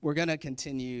We're going to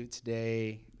continue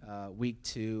today, week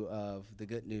 2 of the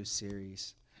Good News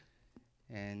series.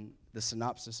 And the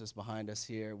synopsis is behind us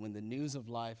here. When the news of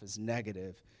life is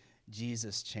negative,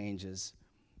 Jesus changes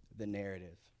the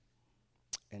narrative.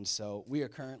 And so we are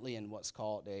currently in what's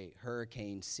called a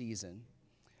hurricane season.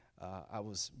 I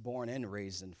was born and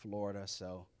raised in Florida,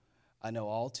 so I know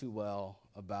all too well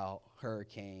about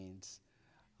hurricanes.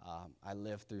 I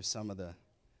lived through some of the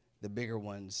bigger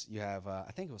ones. You have,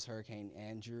 I think it was Hurricane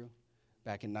Andrew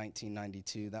back in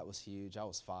 1992. That was huge. I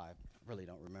was 5. I really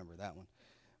don't remember that one.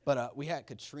 But we had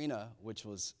Katrina, which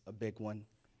was a big one.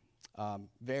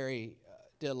 Did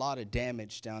a lot of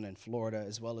damage down in Florida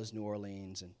as well as New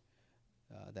Orleans and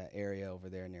that area over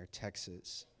there near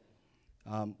Texas.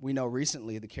 We know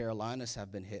recently the Carolinas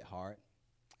have been hit hard.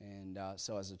 And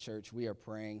so as a church, we are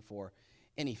praying for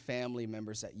any family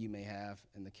members that you may have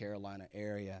in the Carolina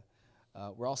area.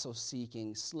 We're also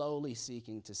slowly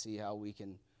seeking to see how we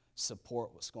can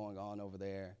support what's going on over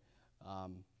there.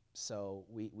 So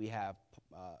we have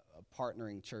a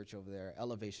partnering church over there,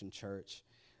 Elevation Church,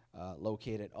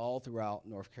 located all throughout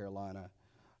North Carolina,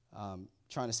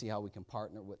 trying to see how we can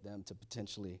partner with them to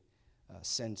potentially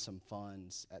send some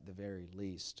funds at the very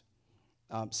least.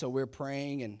 So we're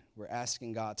praying and we're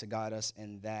asking God to guide us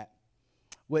in that.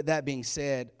 With that being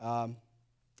said,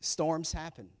 storms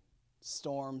happen.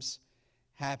 Storms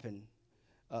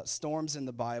in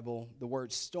the Bible, the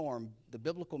word storm, the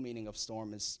biblical meaning of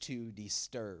storm is to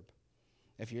disturb.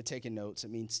 If you're taking notes,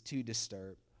 it means to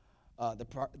disturb.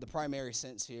 The primary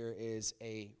sense here is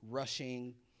a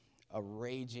rushing, a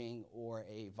raging, or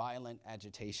a violent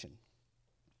agitation,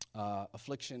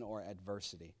 affliction or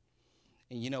adversity.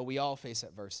 And we all face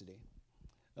adversity,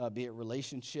 be it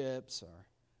relationships or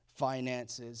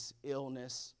finances,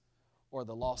 illness, or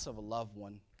the loss of a loved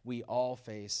one. We all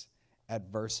face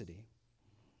adversity.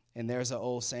 And there's an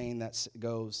old saying that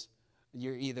goes,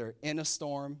 you're either in a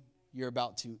storm, you're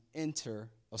about to enter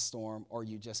a storm, or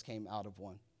you just came out of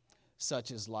one.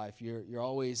 Such is life.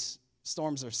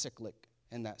 Storms are cyclic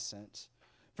in that sense.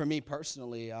 For me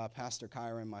personally, Pastor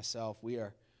Kyra and myself,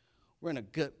 we're in a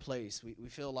good place. We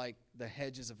feel like the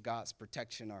hedges of God's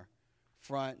protection are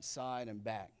front, side, and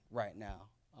back right now.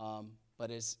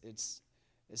 But it's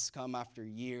come after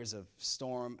years of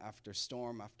storm after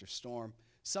storm after storm,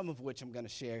 some of which I'm going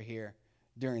to share here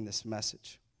during this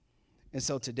message. And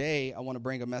so today, I want to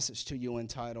bring a message to you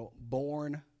entitled,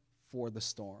 Born for the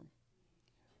Storm.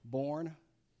 Born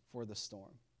for the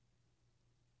Storm.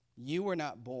 You were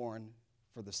not born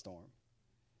for the storm.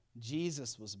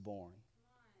 Jesus was born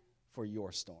for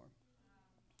your storm.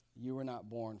 You were not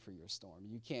born for your storm.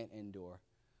 You can't endure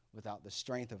without the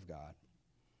strength of God.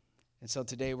 And so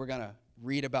today we're going to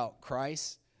read about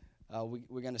Christ.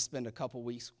 We're going to spend a couple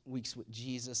weeks with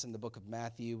Jesus in the book of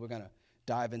Matthew. We're going to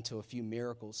dive into a few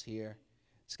miracles here.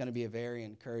 It's going to be a very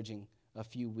encouraging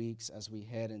few weeks as we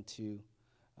head into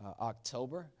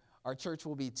October. Our church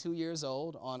will be 2 years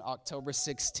old on October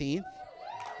 16th.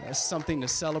 That's something to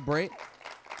celebrate.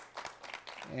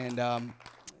 And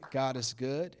God is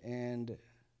good. And,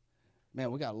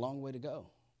 man, we got a long way to go.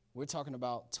 We're talking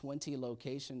about 20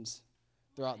 locations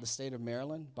throughout the state of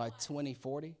Maryland by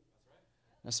 2040.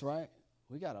 That's right.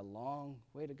 We got a long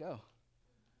way to go.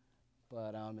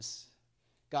 But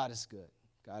God is good.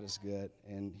 God is good,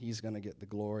 and he's going to get the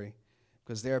glory.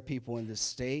 Because there are people in this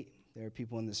state, there are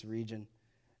people in this region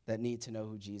that need to know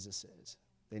who Jesus is.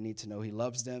 They need to know he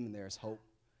loves them, and there's hope.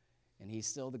 And he's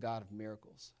still the God of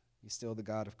miracles. He's still the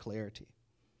God of clarity.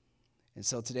 And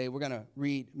so today we're going to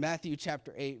read Matthew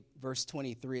chapter 8, verse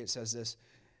 23. It says this,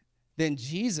 Then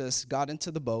Jesus got into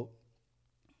the boat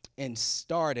and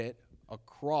started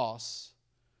across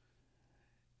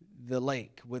the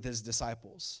lake with his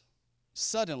disciples.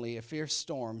 Suddenly, a fierce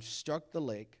storm struck the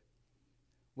lake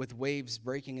with waves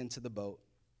breaking into the boat,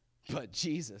 but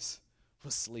Jesus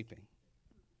was sleeping.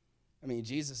 I mean,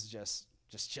 Jesus is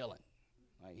just chilling.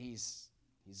 Like he's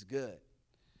good.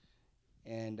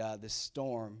 And this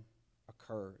storm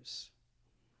occurs.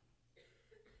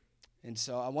 And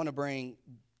so I want to bring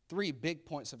 3 big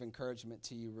points of encouragement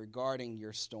to you regarding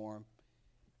your storm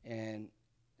and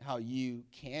how you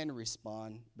can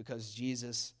respond because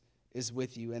Jesus is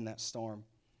with you in that storm.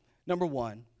 Number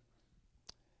 1,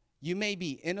 you may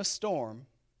be in a storm,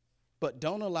 but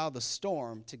don't allow the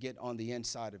storm to get on the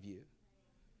inside of you.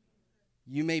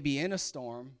 You may be in a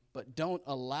storm, but don't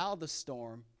allow the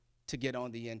storm to get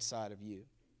on the inside of you.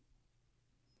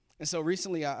 And so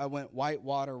recently I went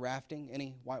whitewater rafting.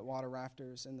 Any whitewater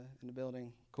rafters in the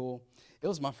building? Cool. It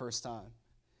was my first time.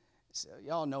 So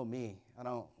y'all know me.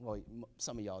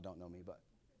 Some of y'all don't know me, but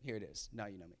here it is. Now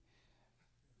you know me.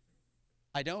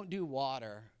 I don't do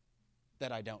water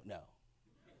that I don't know.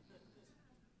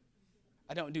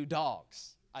 I don't do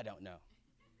dogs. I don't know.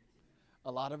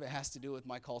 A lot of it has to do with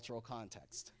my cultural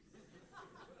context.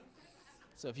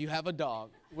 So if you have a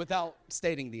dog, without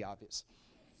stating the obvious,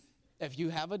 if you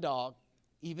have a dog,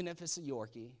 even if it's a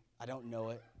Yorkie, I don't know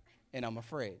it, and I'm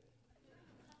afraid.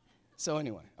 So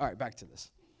anyway, all right, back to this.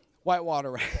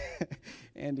 Whitewater,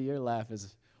 Andy, your laugh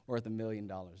is worth $1 million,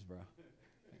 bro.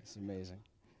 It's amazing.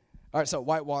 All right, so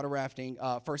whitewater rafting,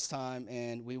 first time,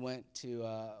 and we went to,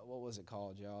 what was it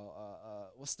called, y'all?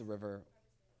 What's the river?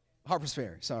 Harper's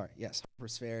Ferry, sorry. Yes,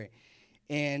 Harper's Ferry.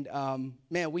 And,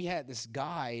 man, we had this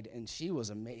guide, and she was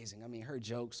amazing. I mean, her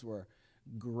jokes were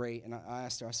great. And I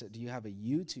asked her, I said, do you have a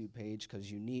YouTube page? Because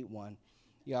you need one.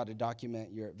 You ought to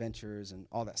document your adventures and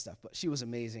all that stuff. But she was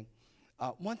amazing.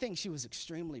 One thing she was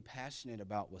extremely passionate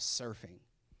about was surfing.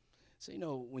 So, you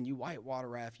know, when you whitewater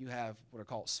raft, you have what are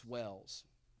called swells.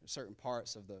 There's certain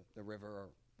parts of the river or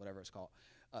whatever it's called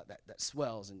that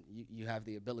swells, and you have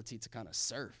the ability to kind of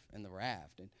surf in the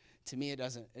raft. And to me, it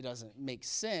doesn't make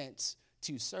sense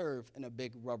to surf in a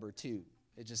big rubber tube.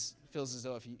 It just feels as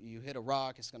though if you hit a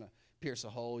rock, it's going to pierce a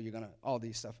hole. You're going to, all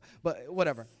these stuff. But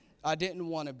whatever. I didn't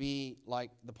want to be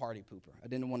like the party pooper. I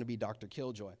didn't want to be Dr.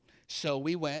 Killjoy. So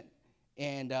we went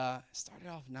and started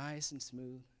off nice and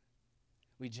smooth.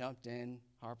 We jumped in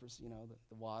Harper's, you know,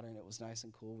 the water, and it was nice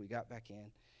and cool. We got back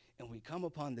in, and we come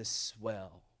upon this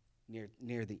swell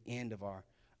near the end of our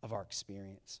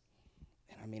experience.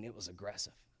 And I mean, it was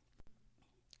aggressive.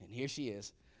 And here she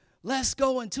is. Let's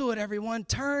go into it, everyone.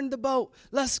 Turn the boat.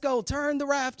 Let's go. Turn the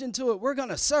raft into it. We're going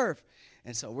to surf.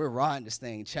 And so we're riding this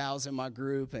thing. Chow's in my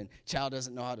group, and Chow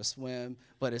doesn't know how to swim,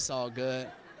 but it's all good.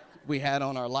 We had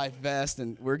on our life vest,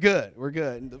 and we're good. We're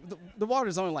good. And the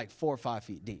water's only like 4 or 5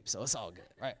 feet deep, so it's all good,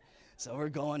 right? So we're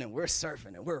going, and we're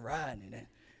surfing, and we're riding. And,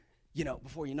 you know,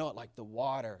 before you know it, like the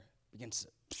water begins to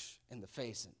in the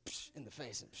face and in the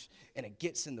face, and it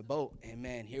gets in the boat. And,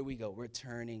 man, here we go. We're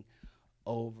turning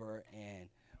over, and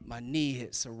my knee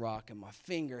hits a rock, and my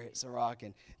finger hits a rock.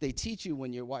 And they teach you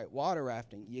when you're whitewater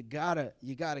rafting, you gotta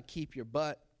keep your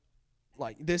butt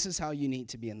like this is how you need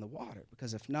to be in the water,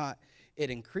 because if not, it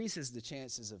increases the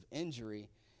chances of injury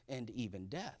and even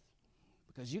death,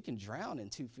 because you can drown in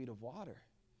 2 feet of water.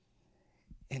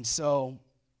 And so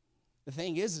the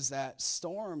thing is that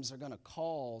storms are going to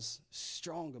cause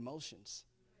strong emotions,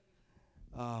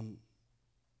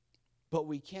 but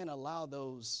we can't allow the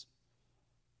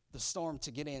storm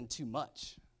to get in too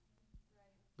much,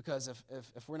 because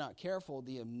if we're not careful,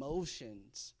 the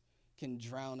emotions can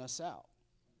drown us out.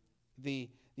 The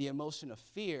emotion of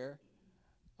fear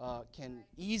can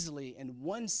easily, in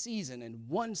one season, in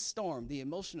one storm, the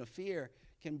emotion of fear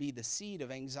can be the seed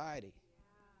of anxiety.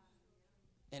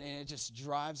 And it just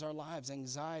drives our lives.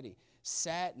 Anxiety,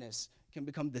 sadness can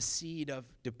become the seed of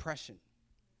depression.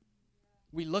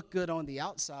 We look good on the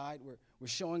outside. We're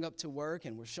showing up to work,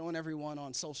 and we're showing everyone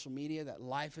on social media that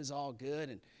life is all good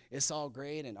and it's all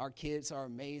great, and our kids are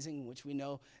amazing, which we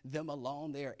know them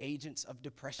alone, they are agents of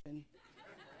depression.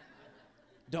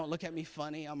 Don't look at me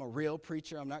funny. I'm a real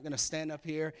preacher. I'm not going to stand up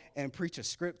here and preach a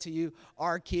script to you.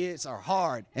 Our kids are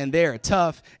hard, and they're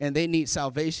tough, and they need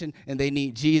salvation, and they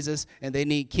need Jesus, and they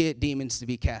need kid demons to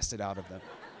be casted out of them.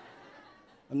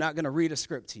 I'm not going to read a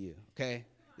script to you, okay?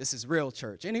 This is real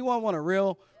church. Anyone want a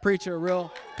real preacher, a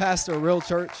real pastor, a real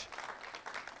church?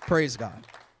 Praise God.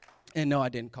 And no, I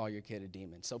didn't call your kid a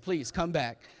demon. So please come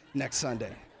back next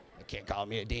Sunday. You can't call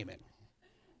me a demon.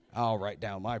 I'll write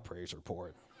down my praise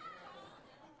report.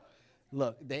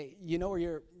 Look, you know where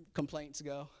your complaints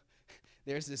go?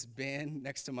 There's this bin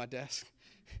next to my desk.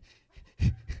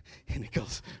 And it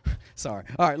goes, sorry.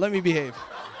 All right, let me behave.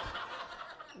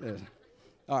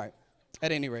 All right,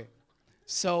 at any rate.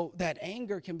 So that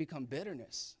anger can become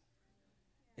bitterness.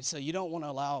 And so you don't want to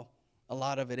allow a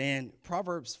lot of it in.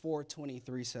 Proverbs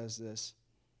 4:23 says this.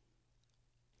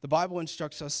 The Bible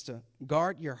instructs us to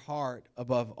guard your heart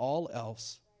above all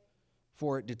else,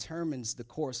 for it determines the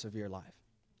course of your life.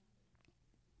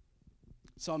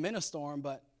 So I'm in a storm,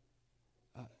 but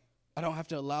I don't have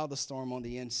to allow the storm on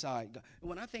the inside.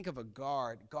 When I think of a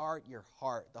guard your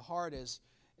heart. The heart is,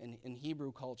 in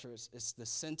Hebrew culture, it's the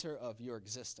center of your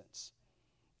existence.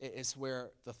 It's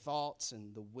where the thoughts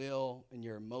and the will and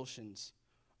your emotions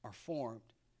are formed.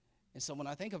 And so when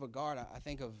I think of a guard, I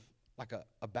think of like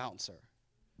a bouncer.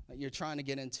 Like you're trying to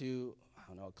get into, I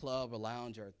don't know, a club or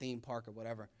lounge or a theme park or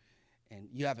whatever, and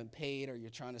you haven't paid, or you're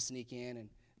trying to sneak in, and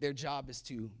their job is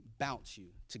to bounce you,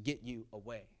 to get you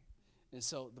away. And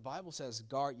so the Bible says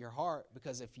guard your heart,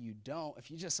 because if you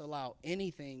just allow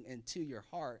anything into your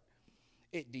heart,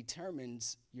 it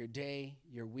determines your day,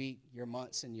 your week, your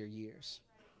months, and your years.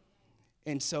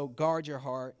 And so guard your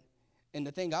heart. And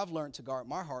the thing I've learned to guard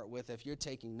my heart with, if you're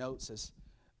taking notes, is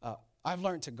I've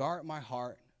learned to guard my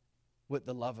heart with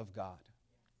the love of God,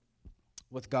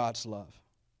 with God's love.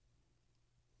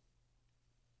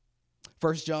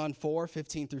 1 John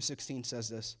 4:15-16 says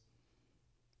this: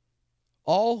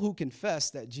 all who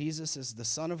confess that Jesus is the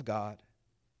Son of God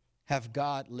have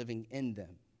God living in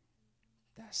them.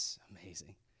 That's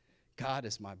amazing. God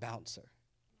is my bouncer.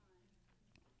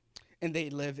 And they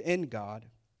live in God.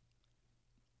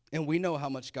 And we know how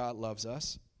much God loves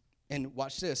us. And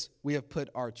watch this, we have put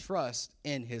our trust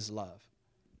in his love.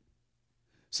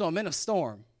 So I'm in a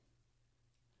storm,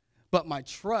 but my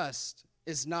trust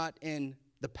is not in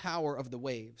the power of the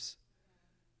waves.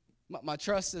 My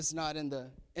trust is not in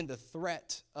the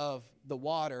threat of the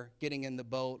water getting in the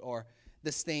boat or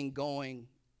this thing going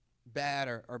bad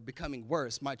or becoming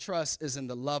worse. My trust is in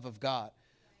the love of God.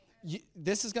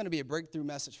 This is going to be a breakthrough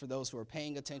message for those who are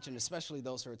paying attention, especially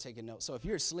those who are taking notes. So if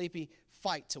you're sleepy,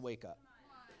 fight to wake up.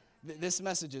 This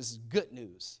message is good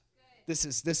news. This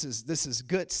is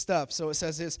good stuff. So it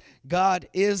says this: God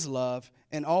is love,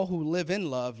 and all who live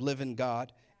in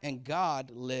God, and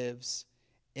God lives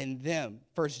in them.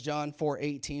 1 John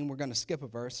 4:18, we're going to skip a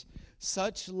verse.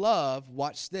 Such love,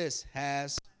 watch this,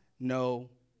 has no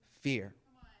fear.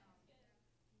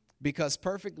 Because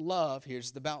perfect love,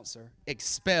 here's the bouncer,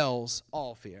 expels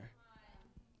all fear.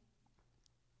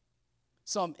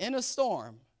 So I'm in a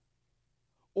storm,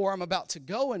 or I'm about to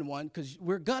go in one, because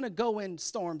we're going to go in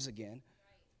storms again.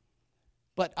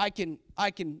 But I can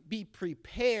be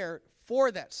prepared for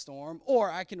that storm,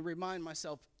 or I can remind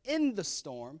myself in the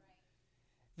storm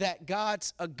that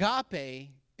God's agape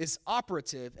is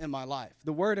operative in my life.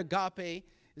 The word agape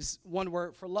is one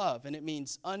word for love, and it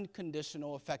means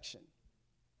unconditional affection.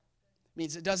 It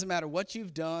means it doesn't matter what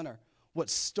you've done or what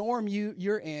storm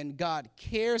you're in, God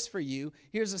cares for you.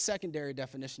 Here's a secondary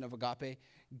definition of agape.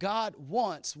 God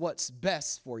wants what's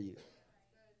best for you.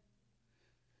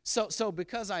 So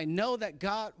because I know that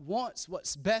God wants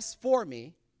what's best for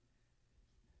me,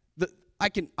 I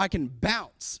can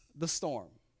bounce the storm.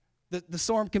 The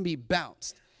storm can be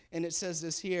bounced. And it says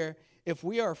this here: if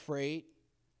we are afraid,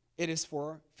 it is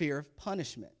for fear of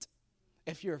punishment.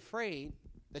 If you're afraid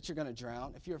that you're going to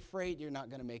drown, if you're afraid you're not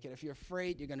going to make it, if you're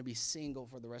afraid you're going to be single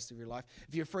for the rest of your life,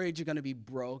 if you're afraid you're going to be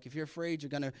broke, if you're afraid you're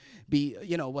going to be,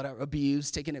 whatever,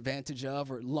 abused, taken advantage of,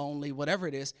 or lonely, whatever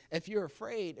it is, if you're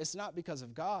afraid, it's not because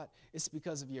of God, it's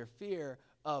because of your fear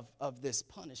of this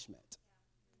punishment.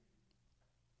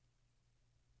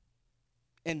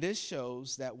 And this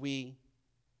shows that we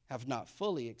have not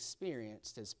fully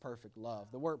experienced his perfect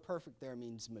love. The word perfect there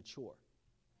means mature.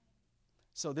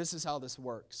 So this is how this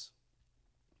works.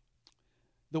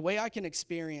 The way I can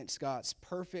experience God's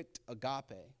perfect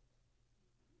agape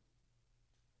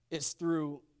is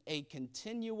through a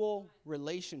continual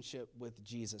relationship with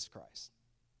Jesus Christ.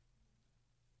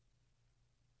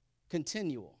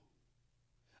 Continual.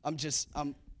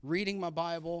 I'm reading my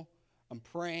Bible, I'm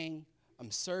praying, I'm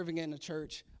serving in a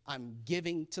church, I'm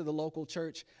giving to the local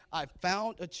church. I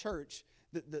found a church,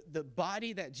 the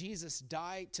body that Jesus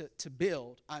died to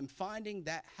build. I'm finding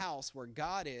that house where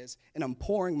God is, and I'm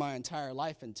pouring my entire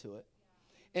life into it.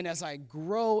 And as I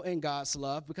grow in God's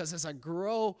love, because as I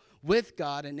grow with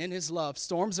God and in his love,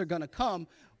 storms are going to come.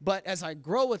 But as I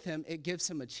grow with him, it gives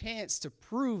him a chance to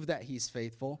prove that he's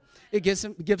faithful. It gives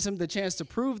him the chance to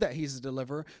prove that he's a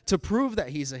deliverer, to prove that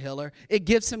he's a healer. It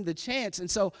gives him the chance. And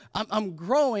so I'm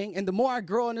growing, and the more I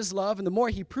grow in his love and the more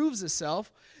he proves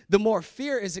himself, the more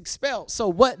fear is expelled. So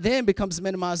what then becomes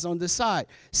minimized on this side?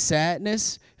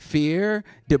 Sadness, fear,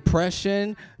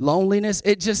 depression, loneliness.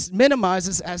 It just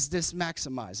minimizes as this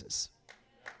maximizes.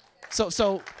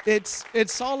 So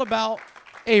it's all about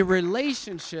a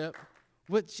relationship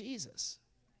with Jesus.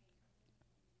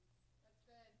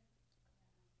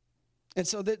 And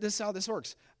so this is how this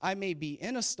works. I may be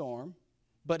in a storm,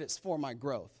 but it's for my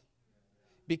growth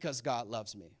because God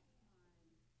loves me.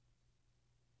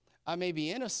 I may be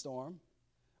in a storm,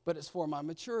 but it's for my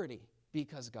maturity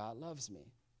because God loves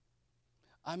me.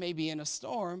 I may be in a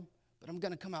storm, but I'm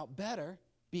going to come out better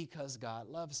because God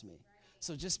loves me.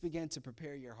 So just begin to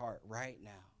prepare your heart right now.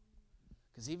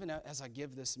 Because even as I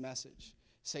give this message,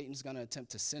 Satan's going to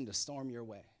attempt to send a storm your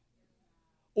way.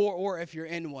 Or if you're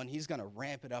in one, he's going to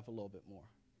ramp it up a little bit more.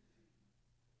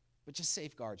 But just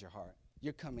safeguard your heart.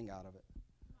 You're coming out of it.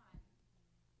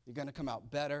 You're going to come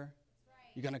out better.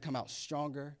 You're going to come out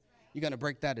stronger. You're going to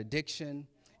break that addiction.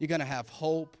 You're going to have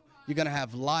hope. You're going to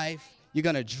have life. You're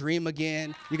going to dream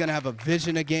again. You're going to have a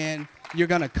vision again. You're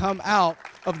going to come out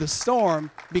of the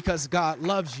storm because God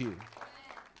loves you.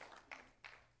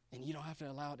 And you don't have to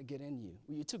allow it to get in you.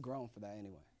 Well, you're too grown for that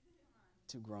anyway.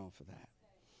 too grown for that.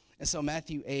 And so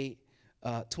Matthew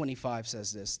 8:25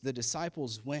 says this: the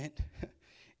disciples went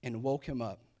and woke him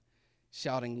up,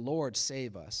 shouting, "Lord,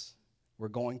 save us. We're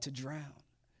going to drown."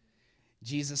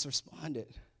 Jesus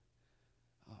responded,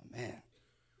 "Oh, man.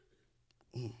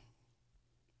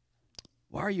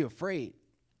 Why are you afraid?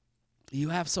 You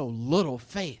have so little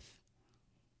faith."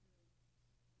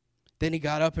 Then he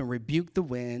got up and rebuked the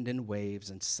wind and waves,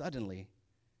 and suddenly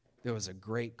there was a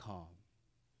great calm.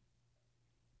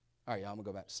 All right, y'all, I'm going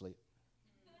to go back to sleep.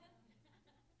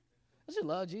 Don't you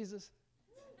love Jesus?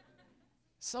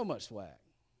 So much swag.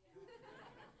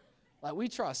 Like, we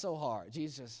try so hard.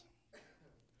 Jesus.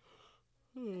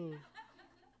 Man,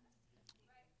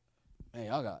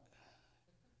 y'all got,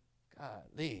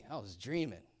 golly, I was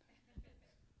dreaming.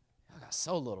 Y'all got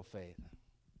so little faith.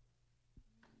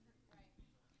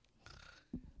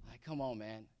 Like, come on,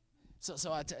 man. So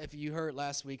if you heard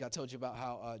last week, I told you about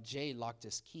how Jay locked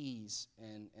his keys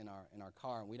in our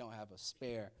car, and we don't have a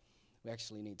spare. We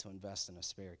actually need to invest in a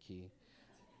spare key.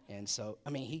 And so, I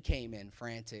mean, he came in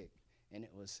frantic, and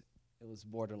it was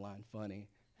borderline funny.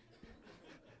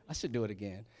 I should do it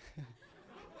again.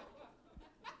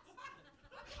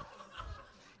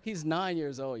 He's 9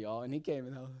 years old, y'all, and he came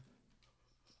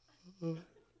in.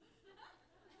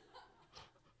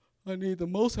 I need the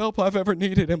most help I've ever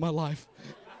needed in my life.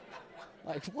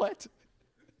 Like, what?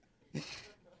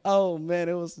 Oh, man,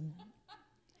 it was.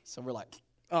 So we're like,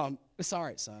 it's all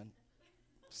right, son.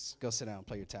 Just go sit down,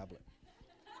 play your tablet.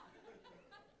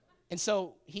 And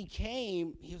so he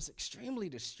came. He was extremely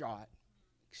distraught,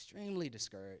 extremely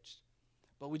discouraged.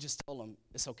 But we just told him,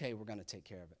 it's okay, we're going to take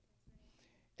care of it.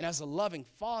 And as a loving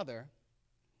father,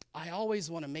 I always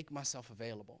want to make myself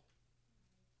available,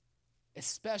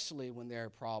 especially when there are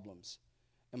problems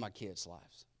in my kids'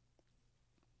 lives.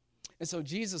 And so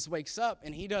Jesus wakes up,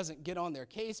 and he doesn't get on their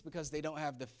case because they don't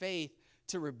have the faith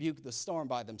to rebuke the storm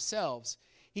by themselves.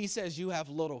 He says, you have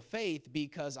little faith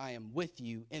because I am with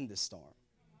you in the storm.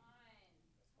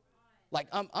 Like,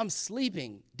 I'm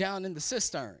sleeping down in the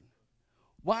cistern.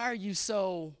 Why are you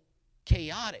so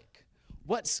chaotic?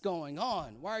 What's going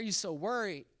on? Why are you so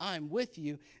worried? I'm with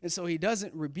you. And so he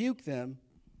doesn't rebuke them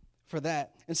for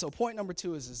that. And so point number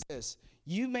 2 is this: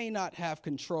 you may not have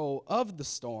control of the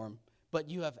storm, but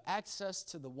you have access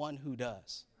to the one who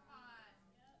does.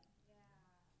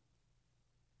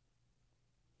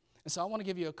 And so I want to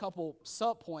give you a couple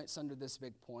sub-points under this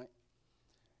big point.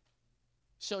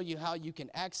 Show you how you can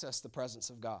access the presence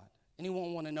of God.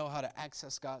 Anyone want to know how to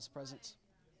access God's presence?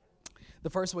 The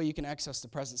first way you can access the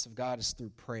presence of God is through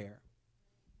prayer.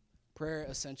 Prayer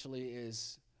essentially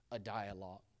is a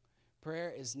dialogue.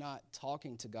 Prayer is not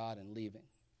talking to God and leaving.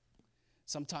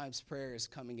 Sometimes prayer is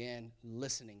coming in,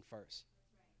 listening first,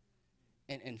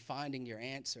 and finding your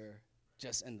answer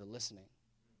just in the listening.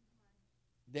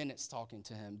 Then it's talking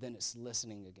to him. Then it's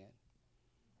listening again.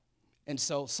 And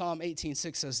so Psalm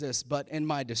 18:6 says this: but in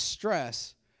my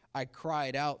distress, I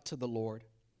cried out to the Lord.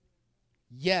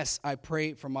 Yes, I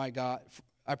prayed to my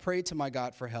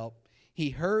God for help. He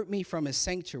heard me from his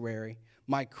sanctuary.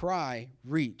 My cry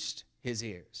reached his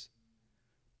ears.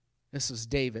 This was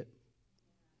David.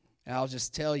 And I'll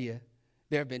just tell you,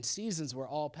 there have been seasons where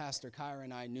all Pastor Kyra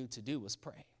and I knew to do was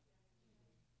pray.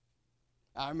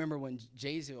 I remember when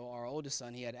Jaziel, our oldest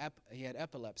son, he had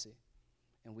epilepsy.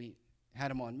 And we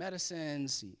had him on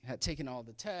medicines. He had taken all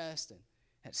the tests and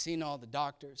had seen all the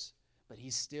doctors. But he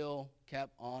still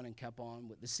kept on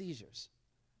with the seizures.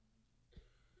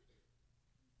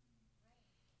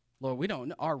 Lord, we don't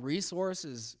know. Our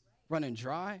resources running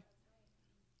dry.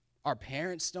 Our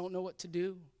parents don't know what to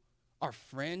do. Our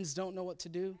friends don't know what to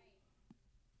do.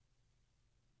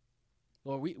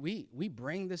 Lord, we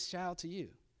bring this child to you.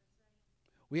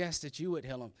 We ask that you would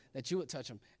heal him, that you would touch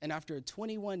him. And after a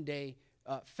 21-day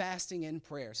fasting and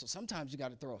prayer, so sometimes you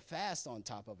got to throw a fast on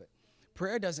top of it.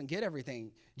 Prayer doesn't get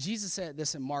everything. Jesus said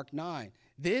this in Mark 9.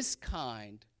 This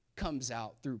kind comes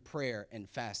out through prayer and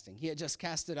fasting. He had just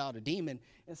casted out a demon,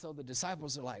 and so the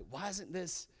disciples are like, why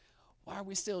are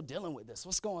we still dealing with this?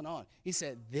 What's going on? He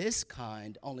said, this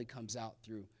kind only comes out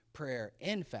through prayer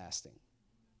and fasting.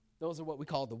 Those are what we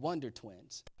call the Wonder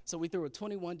Twins. So we threw a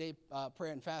 21-day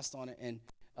prayer and fast on it, and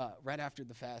right after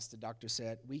the fast, the doctor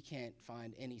said, we can't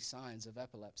find any signs of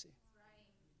epilepsy.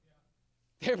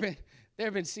 There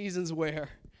have been seasons where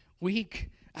week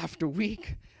after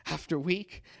week after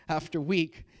week after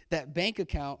week, that bank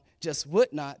account just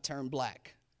would not turn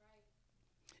black.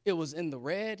 It was in the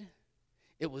red,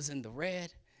 it was in the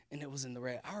red, and it was in the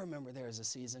red. I remember there was a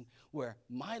season where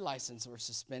my license was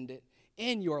suspended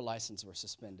and your license were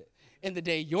suspended. And the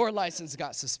day your license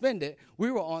got suspended,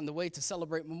 we were on the way to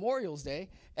celebrate Memorial's Day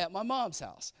at my mom's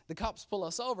house. The cops pull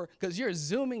us over because you're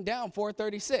zooming down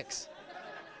 436.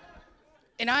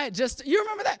 And you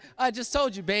remember that? I just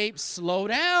told you, babe, slow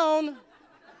down.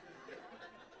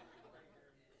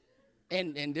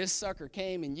 And this sucker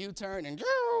came and U-turned and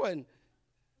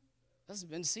this has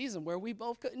been a season where we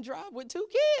both couldn't drive with 2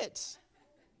 kids.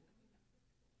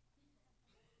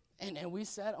 And we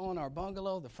sat on our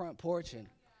bungalow, the front porch, and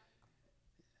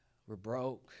we're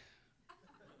broke,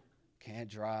 can't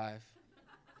drive.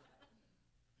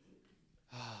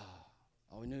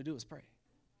 All we knew to do was pray.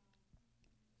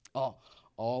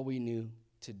 All we knew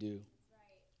to do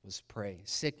was pray.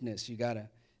 Sickness, you got to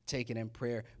take it in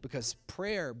prayer because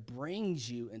prayer brings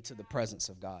you into the presence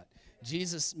of God.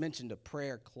 Jesus mentioned a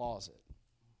prayer closet.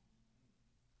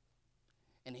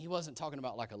 And he wasn't talking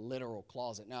about like a literal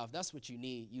closet. Now, if that's what you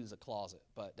need, use a closet,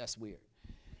 but that's weird.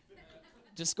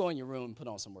 Just go in your room and put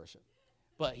on some worship.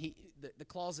 But the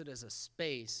closet is a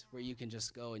space where you can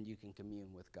just go and you can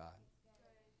commune with God.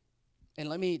 And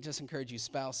let me just encourage you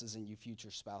spouses and you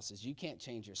future spouses, you can't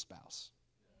change your spouse.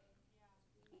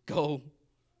 Go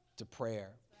to prayer.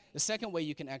 The second way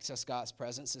you can access God's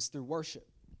presence is through worship.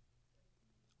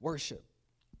 Worship.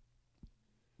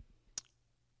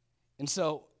 And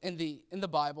so in the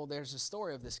Bible, there's a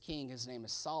story of this king. His name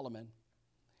is Solomon.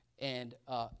 And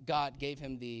God gave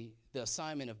him the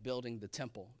assignment of building the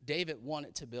temple. David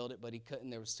wanted to build it, but he couldn't.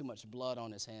 There was too much blood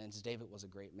on his hands. David was a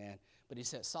great man. But he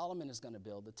said, Solomon is going to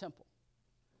build the temple.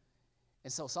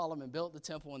 And so Solomon built the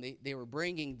temple, and they were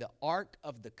bringing the Ark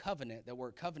of the Covenant. The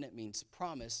word covenant means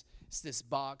promise. It's this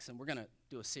box, and we're going to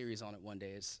do a series on it one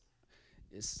day.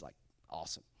 It's like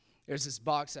awesome. There's this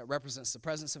box that represents the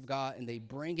presence of God, and they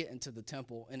bring it into the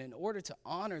temple. And in order to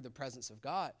honor the presence of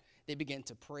God, they begin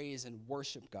to praise and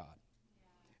worship God.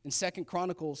 In 2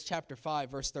 Chronicles chapter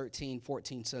 5, verse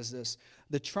 13-14 says this,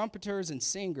 the trumpeters and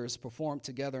singers performed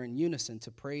together in unison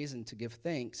to praise and to give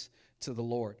thanks to the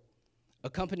Lord.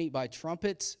 Accompanied by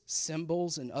trumpets,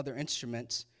 cymbals, and other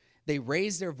instruments, they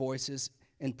raised their voices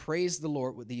and praised the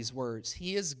Lord with these words,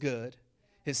 He is good,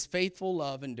 His faithful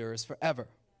love endures forever.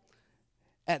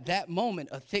 At that moment,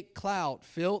 a thick cloud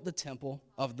filled the temple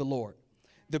of the Lord.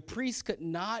 The priests could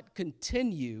not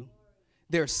continue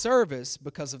their service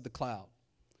because of the cloud,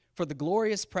 for the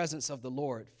glorious presence of the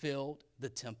Lord filled the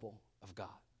temple of God.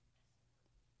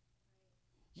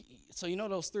 So you know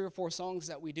those 3 or 4 songs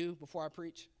that we do before I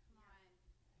preach?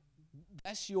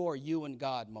 That's your you and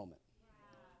God moment.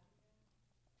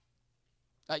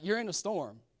 You're in a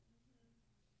storm.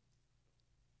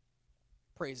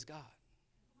 Praise God.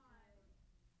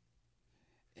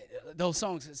 Those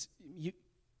songs, you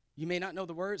may not know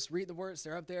the words. Read the words.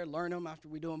 They're up there. Learn them after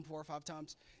we do them 4 or 5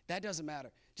 times. That doesn't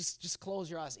matter. Just close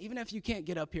your eyes. Even if you can't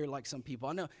get up here like some people.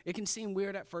 I know it can seem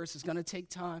weird at first. It's going to take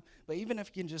time. But even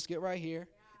if you can just get right here.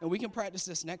 And we can practice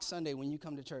this next Sunday when you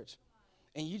come to church.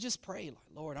 And you just pray, like,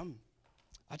 Lord,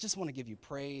 I just want to give you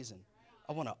praise. And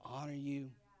I want to honor you.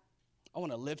 I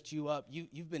want to lift you up.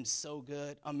 You've been so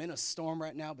good. I'm in a storm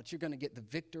right now, but you're going to get the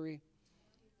victory.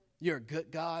 You're a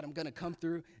good God. I'm going to come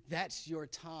through. That's your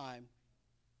time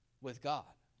with God.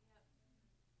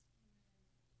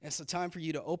 It's a time for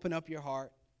you to open up your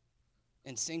heart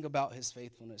and sing about His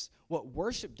faithfulness. What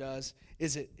worship does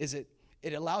is it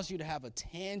allows you to have a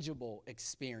tangible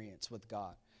experience with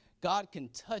God. God can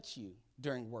touch you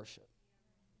during worship.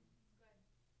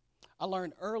 I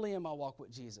learned early in my walk with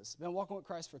Jesus. Been walking with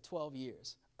Christ for 12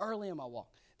 years. Early in my walk.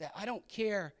 That I don't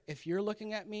care if you're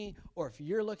looking at me or if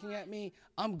you're looking at me,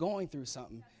 I'm going through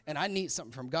something and I need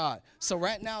something from God. So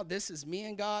right now, this is me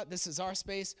and God. This is our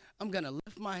space. I'm going to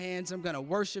lift my hands. I'm going to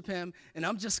worship Him, and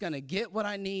I'm just going to get what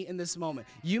I need in this moment.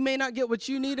 You may not get what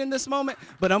you need in this moment,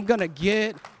 but I'm going to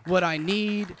get what I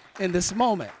need in this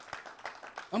moment.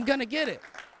 I'm going to get it.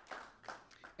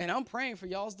 And I'm praying for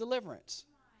y'all's deliverance.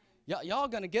 Y'all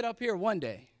going to get up here one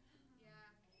day.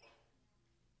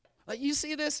 Like you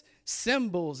see this?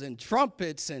 Cymbals and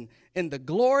trumpets and the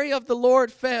glory of the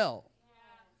Lord fell.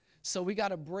 So we got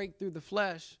to break through the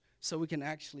flesh so we can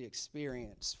actually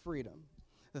experience freedom.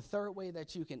 The third way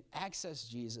that you can access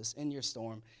Jesus in your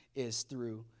storm is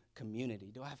through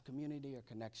community. Do I have community or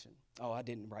connection? Oh, I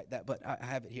didn't write that, but I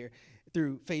have it here.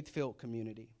 Through faith-filled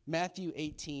community. Matthew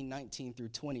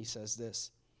 18:19-20 says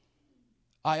this.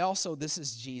 This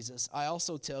is Jesus, I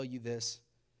also tell you this.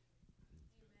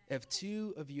 If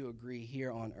 2 of you agree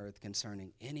here on earth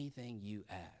concerning anything you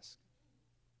ask,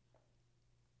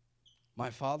 my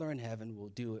Father in heaven will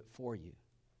do it for you.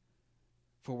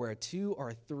 For where 2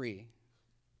 or 3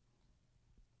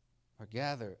 are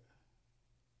gathered,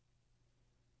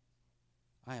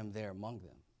 I am there among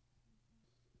them.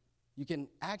 You can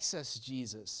access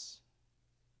Jesus.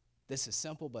 This is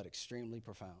simple but extremely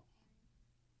profound.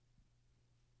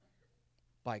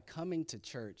 By coming to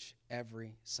church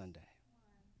every Sunday.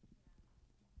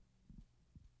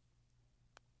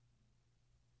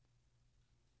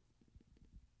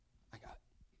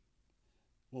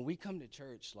 When we come to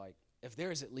church, like, if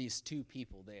there's at least 2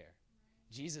 people there,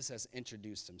 Jesus has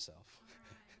introduced himself.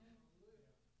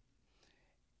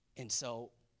 And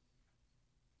so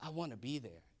I want to be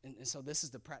there. And so this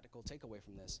is the practical takeaway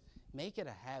from this. Make it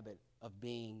a habit of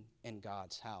being in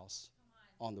God's house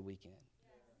on the weekend.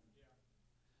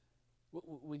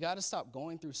 We got to stop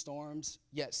going through storms,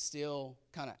 yet still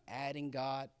kind of adding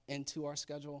God into our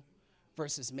schedule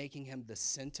versus making him the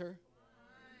center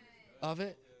of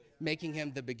it. Making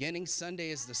him the beginning.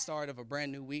 Sunday is the start of a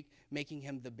brand new week. Making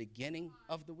him the beginning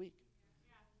of the week.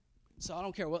 So I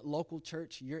don't care what local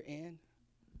church you're in,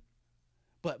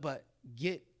 but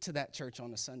get to that church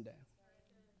on a Sunday.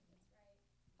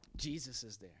 Jesus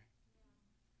is there.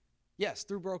 Yes,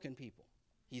 through broken people,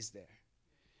 he's there.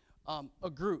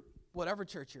 A group, whatever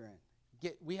church you're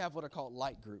in, we have what are called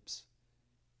light groups.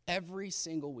 Every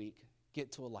single week,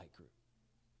 get to a light group.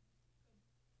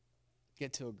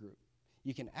 Get to a group.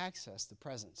 You can access the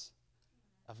presence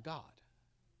of God.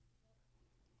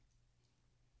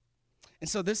 And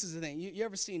so this is the thing. You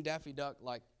ever seen Daffy Duck?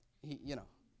 Like, I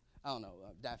don't know,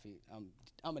 Daffy.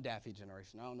 I'm a Daffy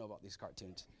generation. I don't know about these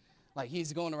cartoons. Like,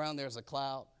 he's going around, there's a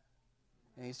cloud,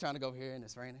 and he's trying to go over here, and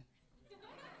it's raining.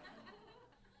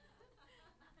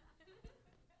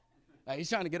 Like, he's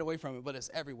trying to get away from it, but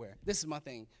it's everywhere. This is my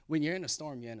thing. When you're in a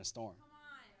storm, you're in a storm.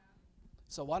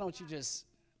 So why don't you just,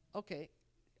 okay,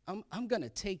 I'm going to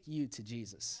take you to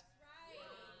Jesus.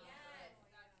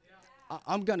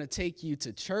 I'm going to take you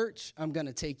to church. I'm going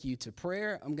to take you to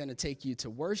prayer. I'm going to take you to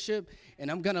worship.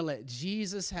 And I'm going to let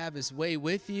Jesus have his way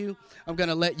with you. I'm going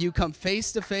to let you come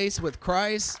face to face with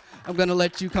Christ. I'm going to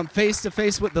let you come face to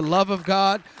face with the love of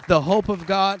God, the hope of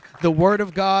God, the word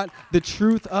of God, the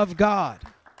truth of God.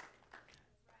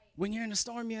 When you're in a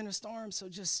storm, you're in a storm. So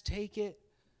just take it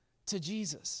to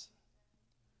Jesus.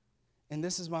 And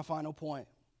this is my final point.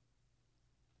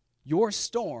 Your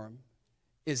storm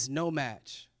is no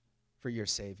match for your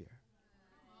Savior.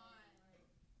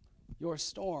 Your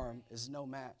storm is no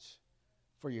match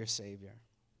for your Savior.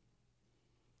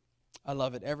 I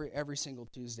love it. Every single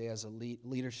Tuesday as a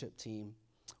leadership team,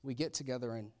 we get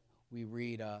together and we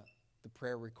read the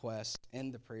prayer requests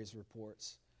and the praise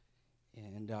reports.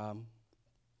 And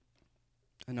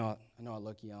I know I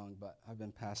look young, but I've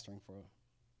been pastoring for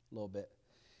a little bit.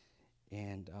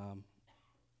 And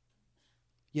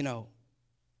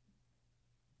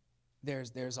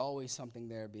there's always something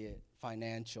there, be it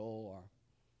financial or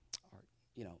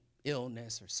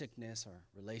illness or sickness or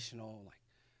relational. Like,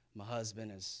 my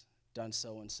husband has done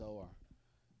so and so, or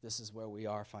this is where we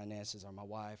are, finances, or my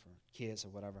wife or kids or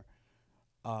whatever.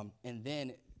 And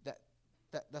then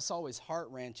that's always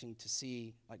heart-wrenching to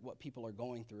see like what people are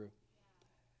going through.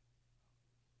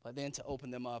 But then to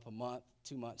open them up a month,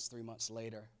 2 months, 3 months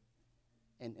later,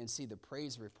 and see the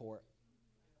praise report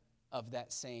of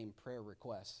that same prayer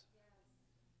request,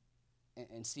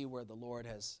 and see where the Lord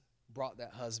has brought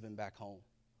that husband back home,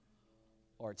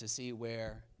 or to see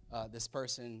where this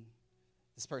person's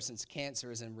cancer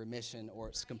is in remission or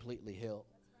it's completely healed.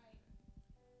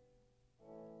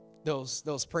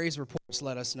 Those praise reports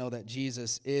let us know that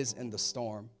Jesus is in the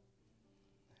storm.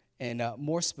 And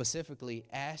more specifically,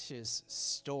 Ash's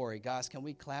story. Guys, can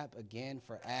we clap again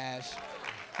for Ash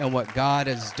and what God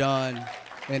has done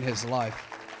in his life?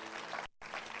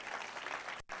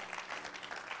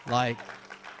 Like,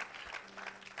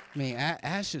 I mean,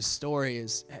 Ash's story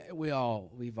is, we've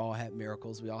all had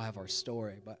miracles. We all have our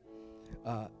story. But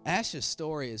Ash's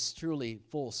story is truly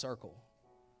full circle.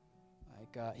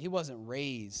 Like, he wasn't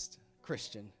raised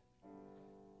Christian.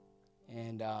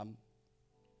 And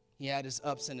he had his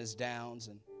ups and his downs.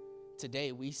 And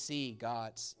today we see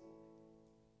God's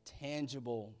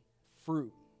tangible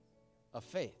fruit of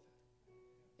faith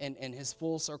and his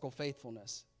full circle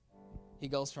faithfulness. He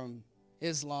goes from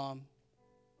Islam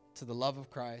to the love of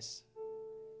Christ.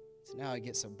 So now he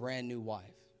gets a brand new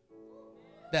wife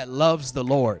that loves the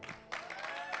Lord.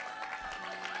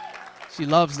 She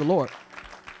loves the Lord.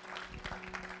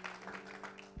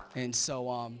 And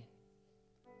so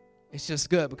it's just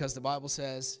good because the Bible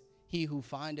says, he who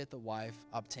findeth a wife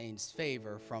obtains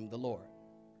favor from the Lord.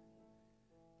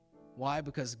 Why?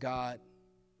 Because God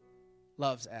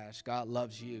loves Ash. God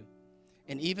loves you.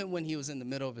 And even when he was in the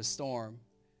middle of his storm,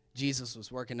 Jesus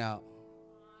was working out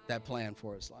that plan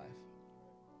for his life.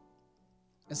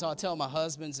 And so I tell my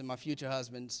husbands and my future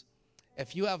husbands,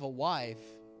 If you have a wife,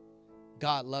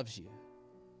 God loves you.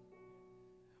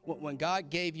 When God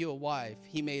gave you a wife,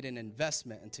 he made an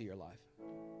investment into your life.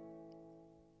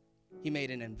 He made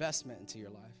an investment into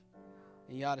your life.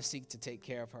 And you ought to seek to take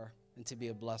care of her and to be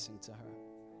a blessing to her.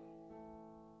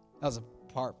 That was a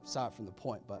part aside from the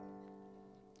point, but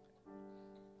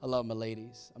I love my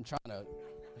ladies. I'm trying to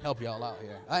help y'all out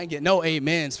here. I ain't get no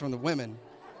amens from the women.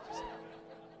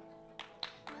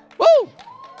 Woo!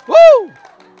 Woo!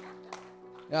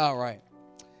 All right.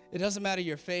 It doesn't matter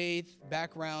your faith,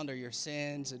 background, or your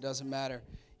sins. It doesn't matter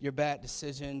your bad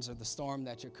decisions or the storm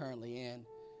that you're currently in.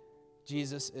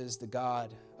 Jesus is the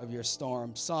God of your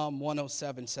storm. Psalm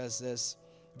 107 says this,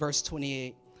 verse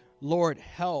 28, Lord,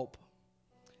 help.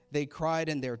 They cried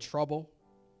in their trouble,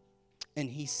 and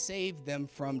he saved them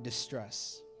from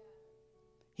distress.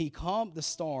 He calmed the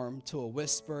storm to a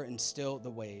whisper and stilled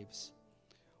the waves.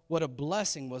 What a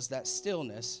blessing was that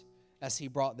stillness as he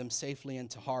brought them safely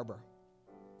into harbor.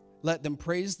 Let them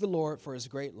praise the Lord for his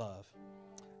great love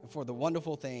and for the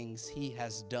wonderful things he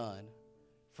has done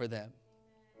for them.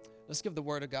 Let's give the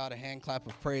word of God a hand clap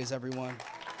of praise, everyone.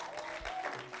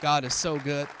 God is so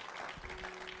good.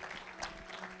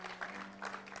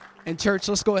 And church,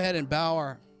 let's go ahead and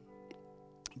bow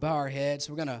our heads.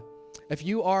 If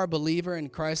you are a believer in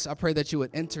Christ, I pray that you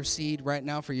would intercede right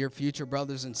now for your future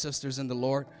brothers and sisters in the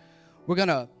Lord. We're going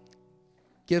to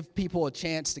give people a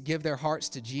chance to give their hearts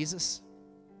to Jesus.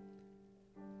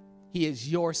 He is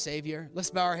your Savior.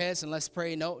 Let's bow our heads and let's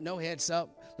pray. No heads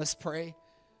up. Let's pray.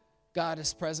 God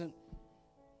is present.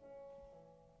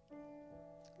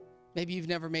 Maybe you've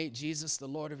never made Jesus the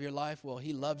Lord of your life. Well,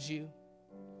 he loves you.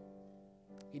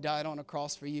 He died on a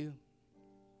cross for you.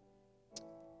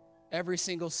 Every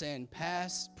single sin,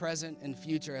 past, present, and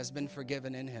future, has been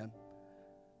forgiven in him.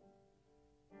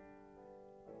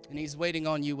 And he's waiting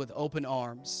on you with open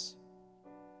arms.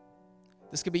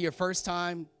 This could be your first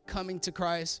time coming to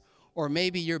Christ, or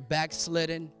maybe you're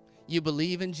backslidden. You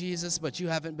believe in Jesus, but you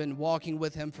haven't been walking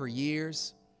with him for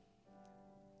years.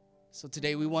 So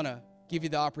today we want to give you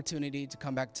the opportunity to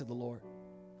come back to the Lord.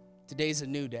 Today's a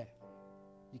new day.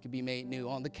 You can be made new.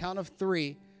 On the count of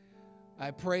 3,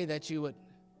 I pray that you would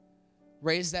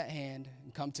raise that hand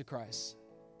and come to Christ.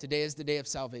 Today is the day of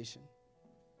salvation.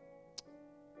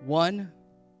 1,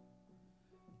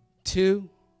 2,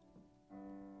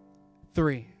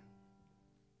 3.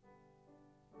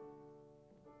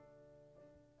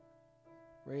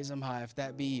 Raise them high if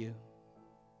that be you.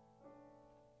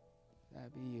 If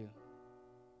that be you.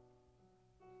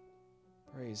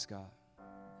 Praise God.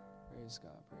 Praise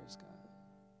God. Praise God.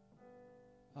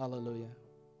 Hallelujah.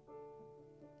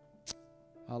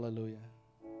 Hallelujah.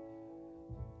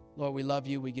 Lord, we love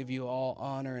you. We give you all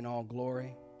honor and all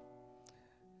glory.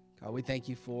 God, we thank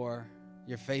you for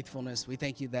your faithfulness. We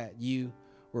thank you that you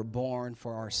were born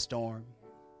for our storm.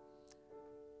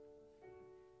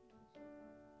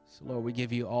 So, Lord, we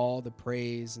give you all the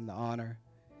praise and the honor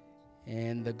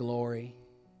and the glory.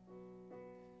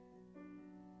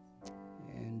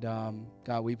 And,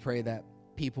 God, we pray that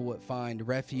people would find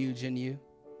refuge in you,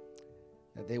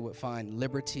 that they would find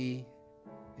liberty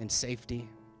and safety.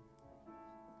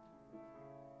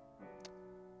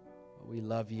 We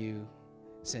love you.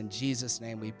 It's in Jesus'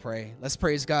 name we pray. Let's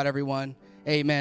praise God, everyone. Amen.